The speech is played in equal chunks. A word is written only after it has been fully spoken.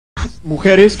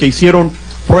Mujeres que hicieron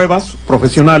pruebas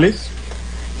profesionales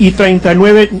y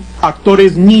 39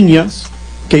 actores niñas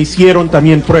que hicieron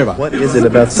también prueba. What is it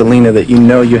about Selena that you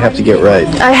know you have to get right?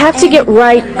 I have to get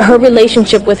right her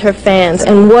relationship with her fans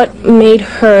and what made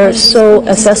her so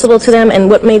accessible to them and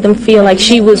what made them feel like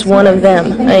she was one of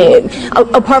them.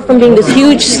 Apart from being this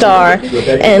huge star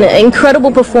and an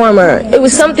incredible performer, it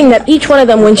was something that each one of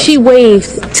them, when she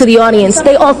waved to the audience,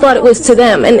 they all thought it was to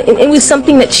them. And it was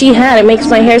something that she had. It makes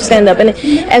my hair stand up. And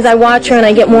as I watch her and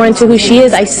I get more into who she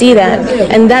is, I see that.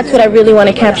 And that's what I really want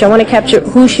to capture. I want to capture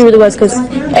who she really was, because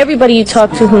everybody you talk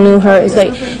to who knew her is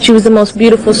like, she was the most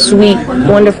beautiful, sweet,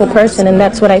 wonderful person, and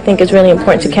that's what I think is really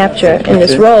important to capture in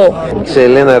this role.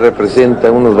 Selena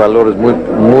representa unos valores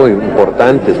muy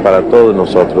importantes para todos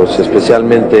nosotros,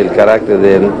 especialmente el carácter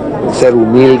de ser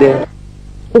humilde.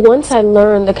 Once I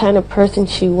learned the kind of person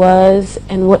she was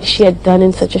and what she had done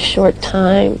in such a short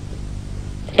time,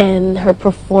 and her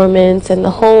performance and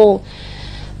the whole,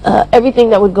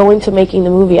 everything that would go into making the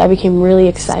movie, I became really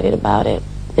excited about it.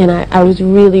 And I was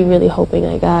really, really hoping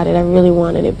I got it. I really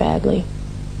wanted it badly.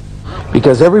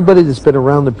 Because everybody that's been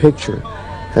around the picture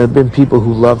have been people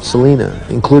who loved Selena,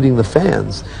 including the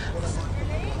fans.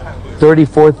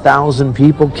 34,000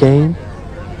 people came,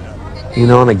 you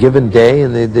know, on a given day,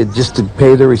 and they just to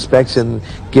pay their respects and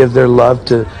give their love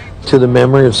to the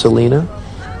memory of Selena.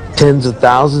 Tens of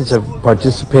thousands have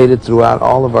participated throughout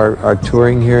all of our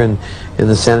touring here in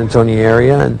the San Antonio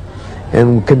area,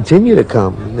 and continue to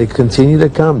come. They continue to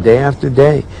come day after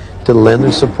day to lend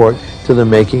their support to the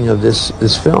making of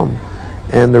this film.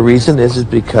 And the reason is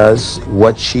because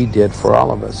what she did for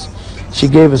all of us. She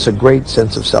gave us a great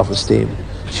sense of self-esteem.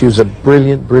 She was a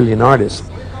brilliant, brilliant artist.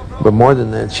 But more than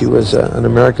that, she was an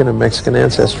American of Mexican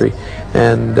ancestry,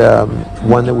 and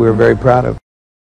one that we were very proud of.